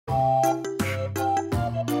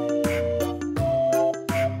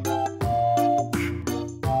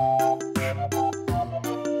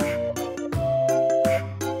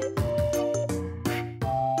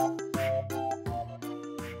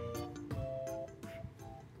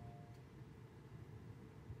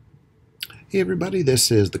Hey everybody,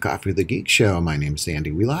 this is the Coffee of the Geek Show. My name is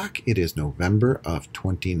Andy Wheelock. It is November of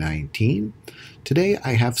 2019. Today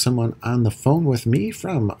I have someone on the phone with me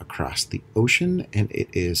from across the ocean, and it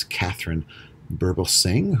is Katharine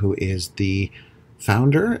Birbalsingh, who is the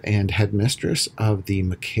founder and headmistress of the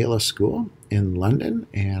Michaela School in London.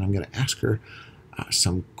 And I'm going to ask her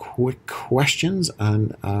some quick questions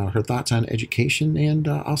on her thoughts on education and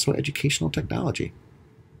also educational technology.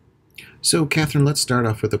 So, Katharine, let's start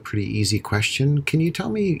off with a pretty easy question. Can you tell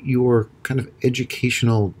me your kind of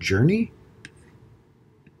educational journey?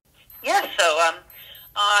 Yeah, so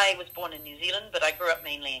I was born in New Zealand, but I grew up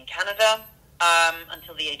mainly in Canada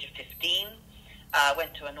until the age of 15.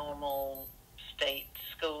 Went to a normal state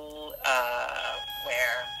school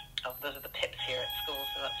where, those are the pips here at school,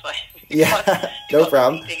 so that's why No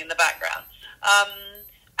problem. Beeping in the background.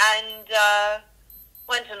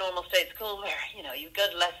 Went to normal state school where, you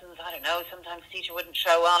good lessons, I don't know, sometimes the teacher wouldn't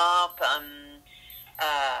show up,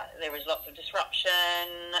 there was lots of disruption,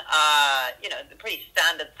 the pretty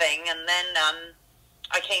standard thing, and then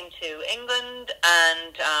I came to England,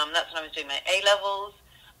 and that's when I was doing my A-levels,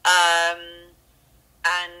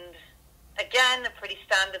 and again, a pretty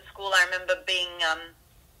standard school. I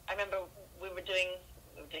remember we were doing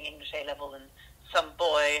English A-level, and some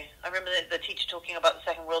boy, I remember the teacher talking about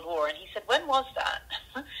the Second World War, and he said, "When was that?"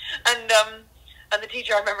 and the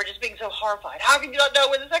teacher, I remember just being so horrified. How can you not know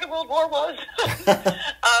when the Second World War was?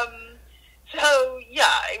 So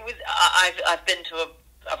yeah, it was. I've been to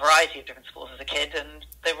a variety of different schools as a kid, and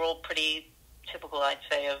they were all pretty typical, I'd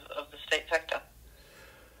say, of the state sector.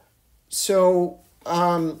 So,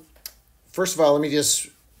 first of all, let me just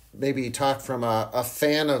maybe talk from a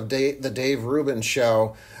fan of the Dave Rubin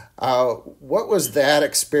show. What was that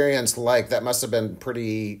experience like? That must have been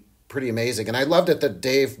pretty amazing. And I loved it that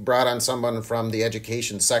Dave brought on someone from the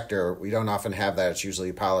education sector. We don't often have that. It's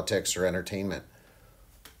usually politics or entertainment.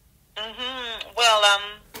 Well,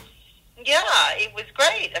 yeah, it was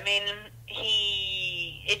great. I mean,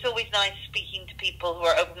 it's always nice speaking to people who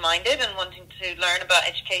are open-minded and wanting to learn about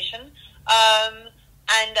education.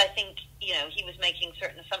 And I think, he was making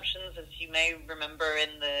certain assumptions, as you may remember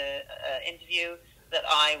in the interview, that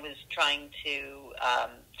I was trying to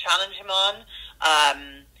challenge him on.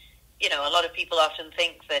 A lot of people often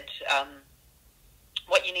think that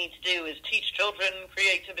what you need to do is teach children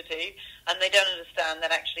creativity, and they don't understand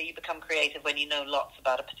that actually you become creative when you know lots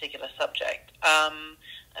about a particular subject.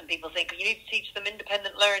 And people think you need to teach them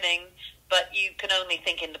independent learning, but you can only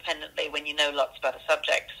think independently when you know lots about a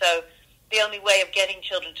subject. So the only way of getting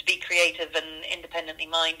children to be creative and independently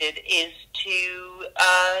minded is to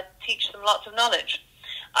teach them lots of knowledge.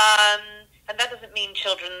 And that doesn't mean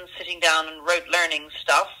children sitting down and rote learning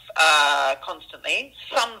stuff constantly.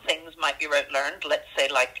 Some things might be rote learned, let's say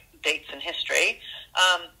like dates in history,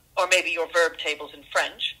 or maybe your verb tables in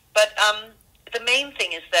French. But the main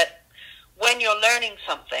thing is that when you're learning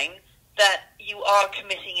something, that you are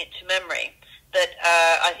committing it to memory. That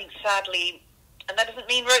I think sadly, and that doesn't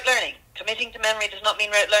mean rote learning. Committing to memory does not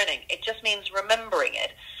mean rote learning. It just means remembering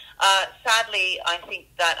it. Sadly, I think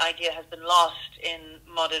that idea has been lost in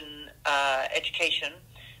modern education.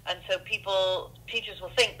 And so teachers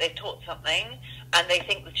will think they've taught something, and they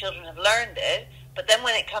think the children have learned it. But then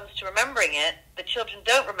when it comes to remembering it, the children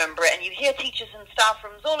don't remember it. And you hear teachers in staff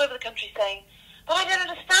rooms all over the country saying, "But I don't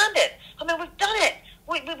understand it. I mean, we've done it.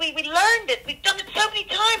 We learned it. We've done it so many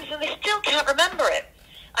times, and they still can't remember it."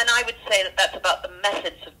 And I would say that that's about the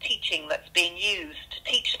methods of teaching that's being used to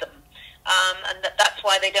teach them. And that's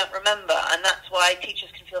why they don't remember. And that's why teachers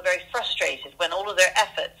can feel very frustrated when all of their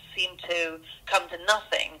efforts seem to come to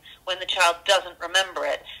nothing when the child doesn't remember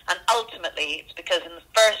it. And ultimately, it's because in the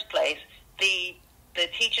first place, the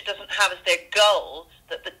teacher doesn't have as their goal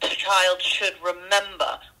that the child should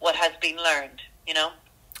remember what has been learned,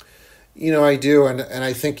 I do. And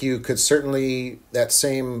I think you could certainly, that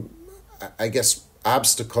same, I guess,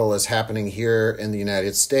 obstacle is happening here in the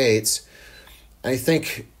United States. I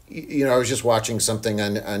think, I was just watching something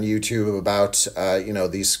on YouTube about,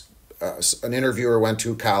 an interviewer went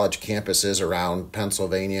to college campuses around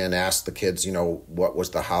Pennsylvania and asked the kids, what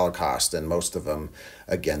was the Holocaust? And most of them,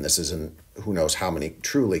 again, this isn't, who knows how many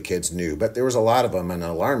truly kids knew, but there was a lot of them, an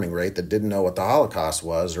alarming rate, that didn't know what the Holocaust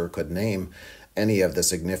was or could name any of the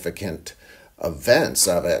significant events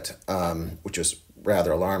of it, which was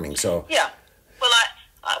rather alarming. So yeah. Well,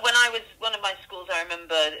 when I was one of my schools, I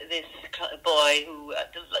remember this boy who,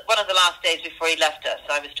 one of the last days before he left us,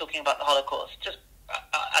 I was talking about the Holocaust, just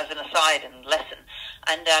as an aside in lesson,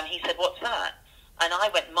 and he said, "What's that?" And I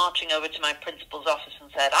went marching over to my principal's office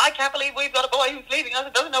and said, "I can't believe we've got a boy who's leaving us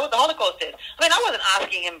and doesn't know what the Holocaust is." I mean, I wasn't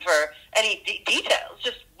asking him for any details,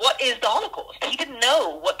 just what is the Holocaust?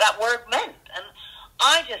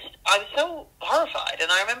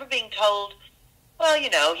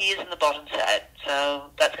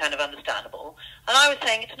 was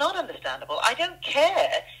saying, it's not understandable. I don't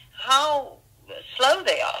care how slow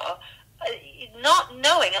they are. Not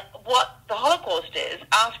knowing what the Holocaust is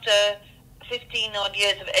after 15 odd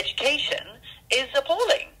years of education is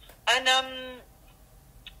appalling. And,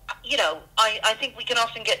 I think we can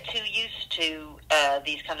often get too used to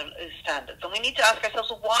these kind of standards. And we need to ask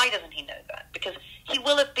ourselves, well, why doesn't he know that? Because he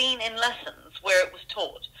will have been in lessons where it was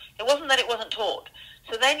taught. It wasn't that it wasn't taught.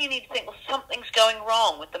 So then you need to think, well, something's going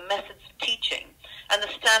wrong with the methods of teaching and the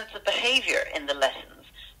standards of behavior in the lessons.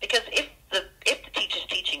 Because if the teacher's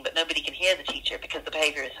teaching but nobody can hear the teacher because the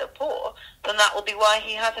behavior is so poor, then that will be why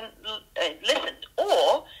he hasn't listened.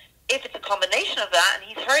 Or if it's a combination of that and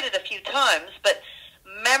he's heard it a few times, but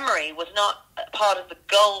memory was not part of the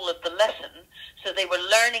goal of the lesson, so they were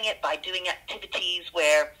learning it by doing activities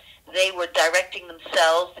where they were directing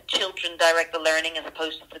themselves, the children direct the learning as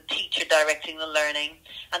opposed to the teacher directing the learning,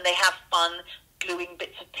 and they have fun gluing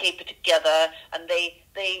bits of paper together, and they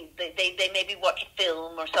maybe watch a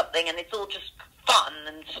film or something, and it's all just fun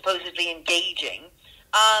and supposedly engaging.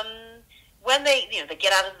 When they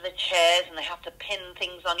get out of the chairs and they have to pin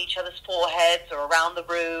things on each other's foreheads or around the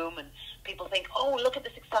room, and people think, oh, look at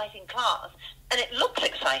this exciting class. And it looks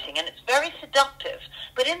exciting and it's very seductive.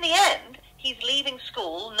 But in the end, he's leaving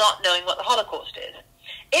school not knowing what the Holocaust is.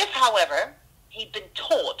 If, however, he'd been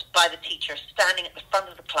taught by the teacher standing at the front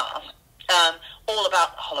of the class all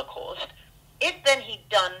about the Holocaust, if then he'd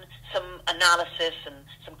done some analysis and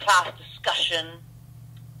some class discussion,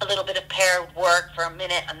 a little bit of paired work for a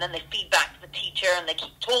minute, and then they feed back to the teacher and they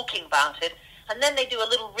keep talking about it, and then they do a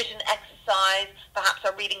little written exercise, perhaps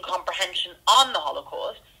a reading comprehension on the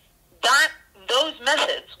Holocaust, those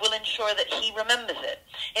methods will ensure that he remembers it.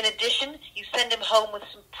 In addition, you send him home with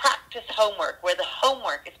some practice homework, where the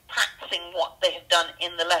homework is practicing what they have done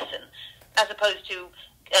in the lesson, as opposed to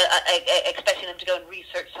expecting them to go and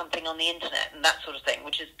research something on the internet and that sort of thing,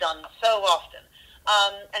 which is done so often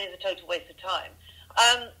and is a total waste of time.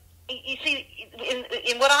 You see,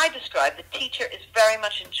 in what I described, the teacher is very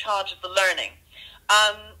much in charge of the learning.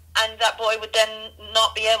 And that boy would then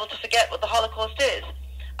not be able to forget what the Holocaust is.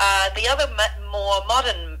 The other more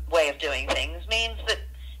modern way of doing things means that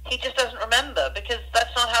he just doesn't remember, because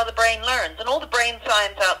that's not how the brain learns. And all the brain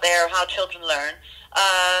science out there, how children learn,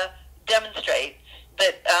 demonstrates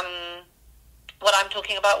that what I'm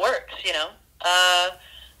talking about works, the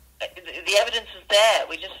evidence is there.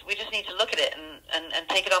 We just need to look at it and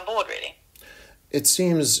take it on board, really. It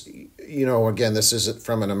seems, again, this is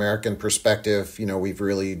from an American perspective. We've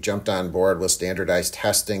really jumped on board with standardized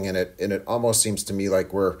testing, and it almost seems to me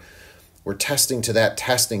like we're testing to that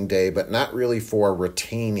testing day, but not really for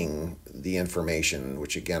retaining the information,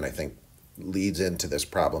 which again I think leads into this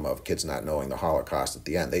problem of kids not knowing the Holocaust at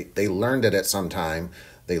the end. They learned it at some time.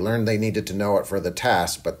 They learned they needed to know it for the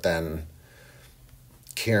test, but then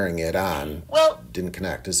carrying it on didn't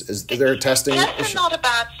connect. Is there a testing issue? Tests are not a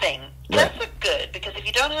bad thing. Right. Tests are good, because if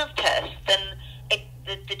you don't have tests, then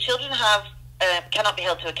the children cannot be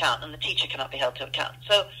held to account, and the teacher cannot be held to account.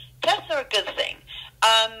 So tests are a good thing.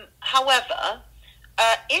 However,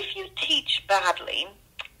 if you teach badly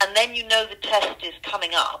and then you know the test is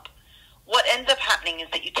coming up, what ends up happening is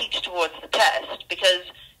that you teach towards the test because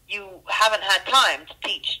you haven't had time to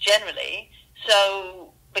teach generally,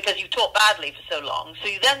 because you've taught badly for so long. So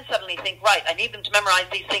you then suddenly think, right, I need them to memorize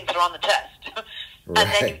these things that are on the test. And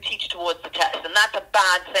then you teach towards the test. And that's a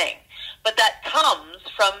bad thing. But that comes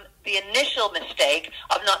from the initial mistake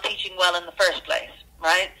of not teaching well in the first place,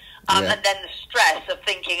 right? And then the stress of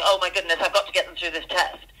thinking, oh my goodness, I've got to get them through this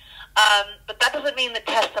test. But that doesn't mean that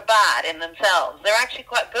tests are bad in themselves. They're actually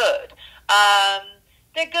quite good.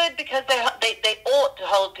 They're good because they ought to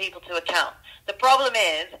hold people to account. The problem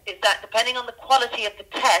is that depending on the quality of the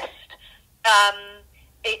test,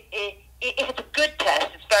 if it's a good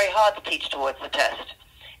test, it's very hard to teach towards the test.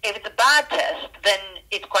 If it's a bad test, then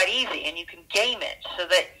it's quite easy, and you can game it so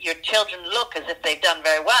that your children look as if they've done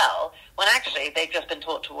very well, when actually they've just been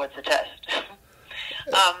taught towards the test.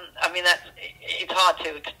 It's hard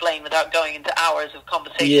to explain without going into hours of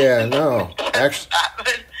conversation. Yeah, no.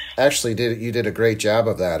 Actually, you did a great job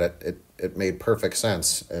of that. It made perfect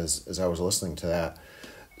sense as I was listening to that.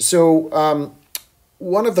 So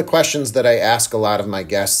one of the questions that I ask a lot of my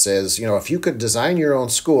guests is, if you could design your own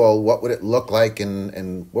school, what would it look like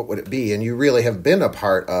and what would it be? And you really have been a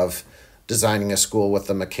part of designing a school with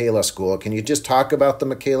the Michaela School. Can you just talk about the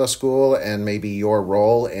Michaela School and maybe your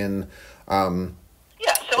role in I'm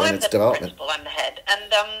its the development? principal, I'm the head.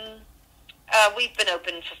 And we've been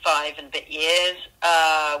open for 5 and a bit years.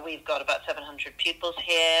 We've got about 700 pupils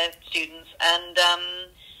here, students, and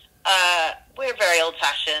we're very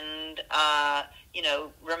old-fashioned.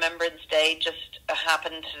 Remembrance Day just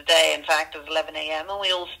happened today. In fact, it was 11 a.m. and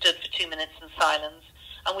we all stood for 2 minutes in silence,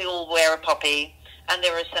 and we all wear a poppy. And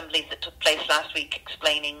there were assemblies that took place last week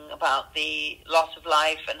explaining about the loss of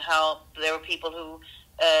life and how there were people who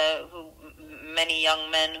many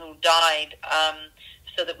young men who died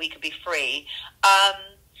so that we could be free. And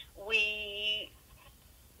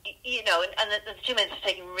the 2 minutes is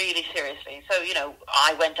taken really seriously. So,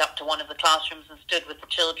 I went up to one of the classrooms and stood with the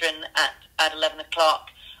children at 11 o'clock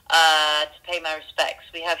to pay my respects.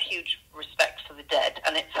 We have huge respect for the dead,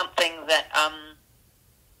 and it's something that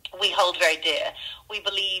we hold very dear. We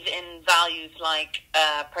believe in values like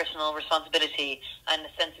personal responsibility and a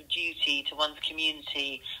sense of duty to one's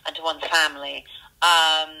community and to one's family.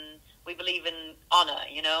 We believe in honor,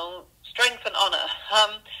 strength and honor.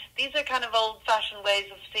 These are kind of old-fashioned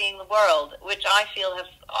ways of seeing the world, which I feel have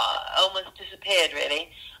almost disappeared,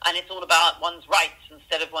 really. And it's all about one's rights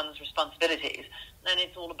instead of one's responsibilities. And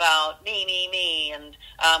it's all about me, and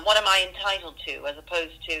what am I entitled to, as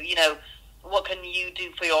opposed to, what can you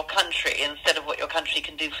do for your country instead of what your country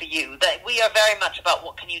can do for you. That we are very much about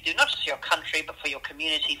what can you do, not just for your country, but for your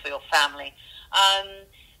community, for your family.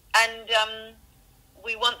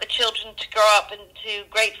 We want the children to grow up into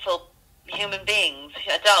grateful human beings,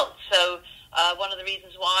 adults. So one of the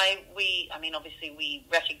reasons why obviously we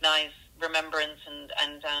recognize remembrance and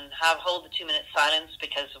hold the 2 minute silence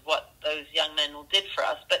because of what those young men did for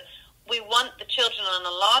us. But we want the children on a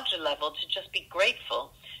larger level to just be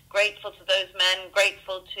grateful to those men,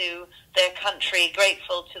 grateful to their country,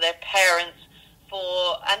 grateful to their parents,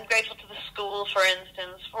 and grateful to the school, for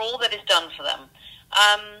instance, for all that is done for them.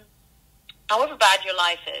 However bad your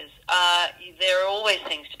life is, there are always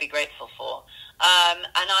things to be grateful for. And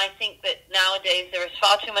I think that nowadays there is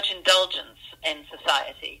far too much indulgence in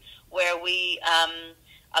society, where we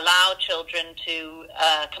allow children to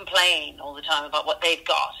complain all the time about what they've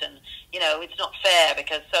got. And, it's not fair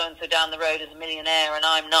because so-and-so down the road is a millionaire and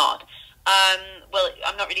I'm not. Well,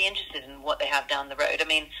 I'm not really interested in what they have down the road. I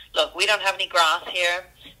mean, look, we don't have any grass here.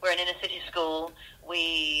 We're an inner-city school.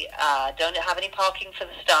 We don't have any parking for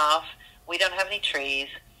the staff. We don't have any trees.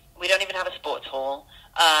 We don't even have a sports hall.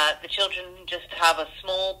 The children just have a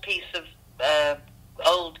small piece of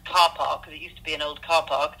old car park, because it used to be an old car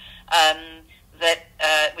park, that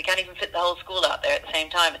we can't even fit the whole school out there at the same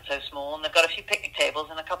time. It's so small. And they've got a few picnic tables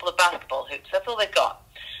and a couple of basketball hoops. That's all they've got.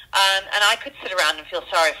 And I could sit around and feel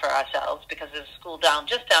sorry for ourselves because there's a school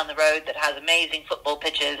just down the road that has amazing football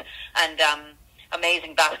pitches and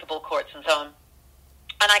amazing basketball courts and so on.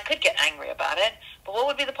 And I could get angry about it, but what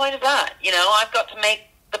would be the point of that? I've got to make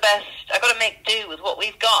the best. I've got to make do with what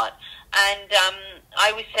we've got. And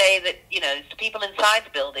I always say that, it's the people inside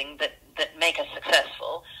the building that make us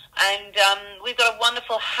successful. And we've got a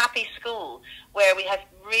wonderful, happy school where we have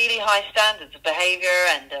really high standards of behavior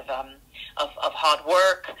and of hard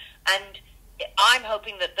work. And I'm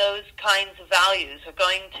hoping that those kinds of values are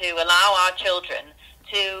going to allow our children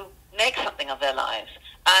to make something of their lives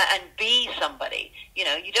and be somebody. You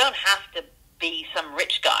don't have to be some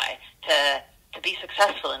rich guy to be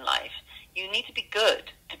successful in life. You need to be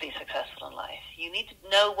good to be successful in life. You need to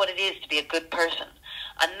know what it is to be a good person.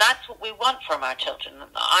 And that's what we want from our children.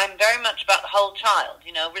 I'm very much about the whole child.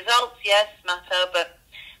 Results, yes, matter, but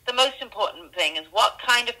the most important thing is what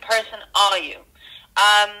kind of person are you?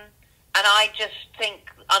 And I just think,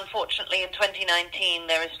 unfortunately, in 2019,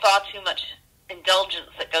 there is far too much indulgence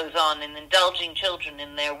that goes on in indulging children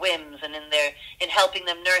in their whims and in helping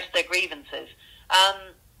them nurse their grievances.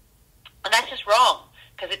 And that's just wrong,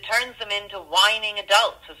 because it turns them into whining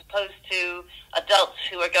adults as opposed to adults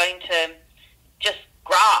who are going to just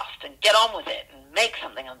graft and get on with it and make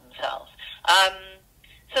something of themselves.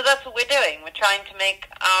 So that's what we're doing. We're trying to make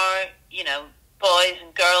our, boys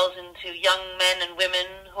and girls into young men and women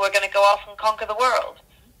who are going to go off and conquer the world.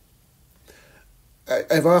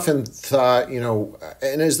 I've often thought,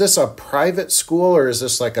 and is this a private school or is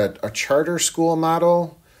this like a charter school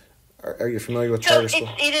model? Are you familiar with charter school?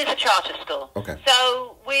 It is a charter school. Okay.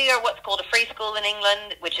 So we are what's called a free school in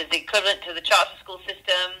England, which is the equivalent to the charter school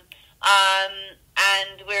system.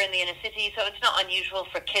 And we're in the inner city, so it's not unusual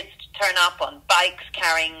for kids to turn up on bikes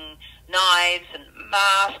carrying knives and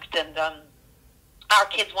masked. And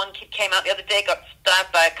one kid came out the other day, got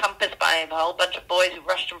stabbed by a compass by a whole bunch of boys who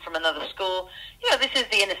rushed him from another school. This is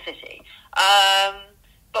the inner city.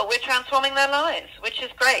 But we're transforming their lives, which is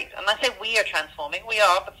great. And I say we are transforming. We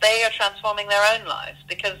are, but they are transforming their own lives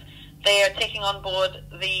because they are taking on board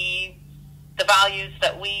the values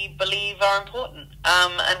that we believe are important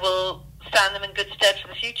and will stand them in good stead for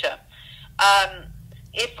the future.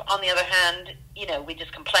 If, on the other hand, we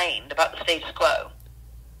just complained about the status quo,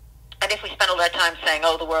 And if we spend all our time saying,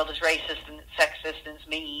 oh, the world is racist and it's sexist and it's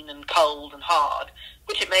mean and cold and hard,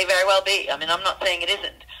 which it may very well be. I mean, I'm not saying it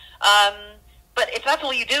isn't. But if that's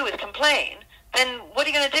all you do is complain, then what are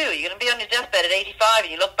you going to do? You're going to be on your deathbed at 85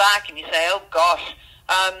 and you look back and you say, oh, gosh,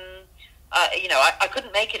 I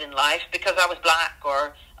couldn't make it in life because I was black,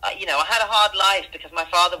 or, I had a hard life because my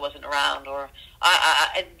father wasn't around, or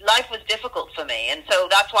life was difficult for me, and so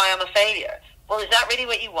that's why I'm a failure. Well, is that really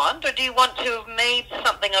what you want, or do you want to have made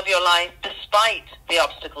something of your life despite the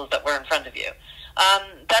obstacles that were in front of you?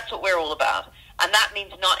 That's what we're all about, and that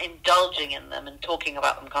means not indulging in them and talking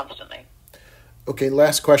about them constantly. Okay,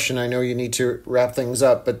 last question. I know you need to wrap things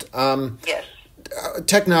up, but yes.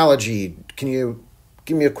 Technology, can you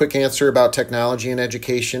give me a quick answer about technology and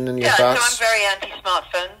education and your thoughts? So I'm very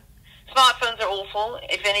anti-smartphone. Smartphones are awful.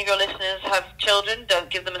 If any of your listeners have children, don't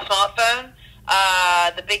give them a smartphone.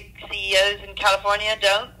 The big CEOs in California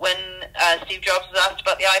don't. When Steve Jobs was asked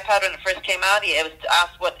about the iPad when it first came out, he was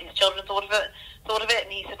asked what his children thought of it,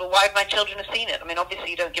 and he said, well, why would my children have seen it? I mean, obviously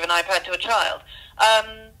you don't give an iPad to a child.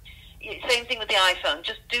 Same thing with the iPhone.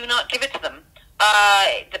 Just do not give it to them.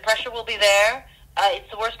 The pressure will be there.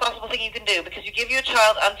 It's the worst possible thing you can do, because you give your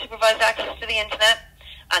child unsupervised access to the internet,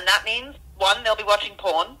 and that means, one, they'll be watching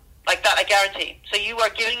porn. Like that, I guarantee. So you are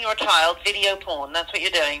giving your child video porn. That's what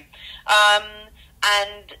you're doing.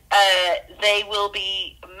 And they will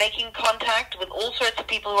be making contact with all sorts of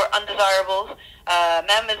people who are undesirables,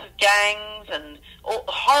 members of gangs and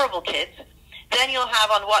horrible kids. Then you'll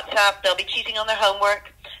have on WhatsApp, they'll be cheating on their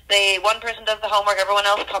homework. One person does the homework, everyone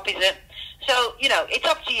else copies it. So, it's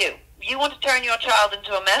up to you. You want to turn your child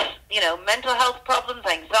into a mess. Mental health problems,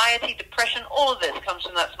 anxiety, depression, all of this comes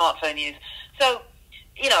from that smartphone use. So,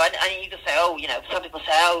 and you can say, some people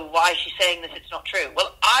say, why is she saying this? It's not true.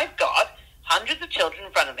 Well, I've got hundreds of children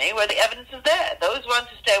in front of me where the evidence is there. Those ones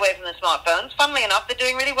who stay away from their smartphones, funnily enough, they're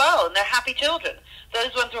doing really well, and they're happy children.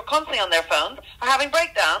 Those ones who are constantly on their phones are having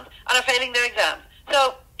breakdowns and are failing their exams.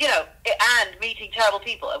 So, and meeting terrible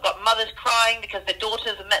people. I've got mothers crying because their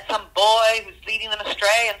daughters have met some boy who's leading them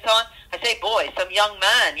astray and so on. I say boy, some young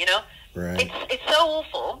man, Right. It's so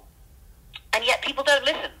awful. And yet people don't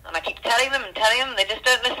listen. And I keep telling them, and they just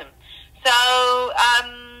don't listen. So,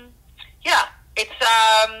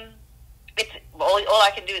 it's all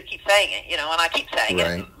I can do is keep saying it, and I keep saying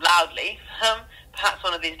it loudly. Perhaps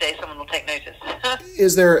one of these days someone will take notice.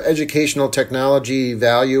 Is there educational technology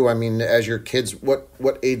value? I mean, as your kids,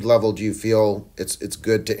 what age level do you feel it's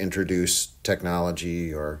good to introduce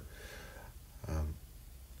technology or?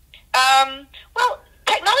 Well,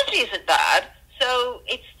 technology isn't bad. So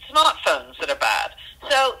it's smartphones that are bad.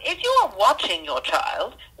 So if you are watching your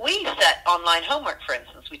child, we set online homework, for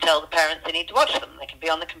instance. We tell the parents they need to watch them. They can be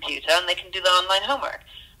on the computer and they can do the online homework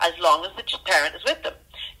as long as the parent is with them.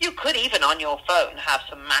 You could even on your phone have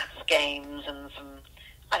some maths games and some,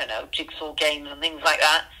 jigsaw games and things like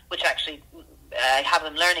that, which actually have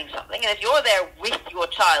them learning something. And if you're there with your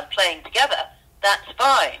child playing together, that's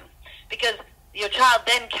fine. Because your child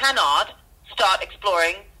then cannot start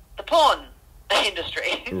exploring the porn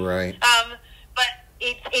industry. Right. But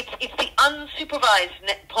it's the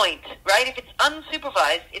unsupervised point, right? If it's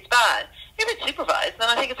unsupervised, it's bad. If it's supervised, then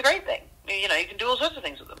I think it's a great thing. You can do all sorts of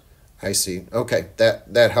things with them. I see. Okay,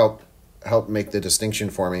 that helped make the distinction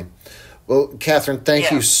for me. Well, Katharine, thank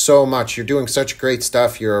you so much. You're doing such great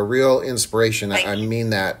stuff. You're a real inspiration. I mean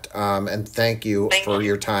that. And thank you for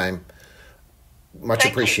your time. Much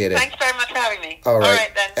appreciated. Thanks very much for having me. All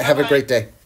right then. Have a great day.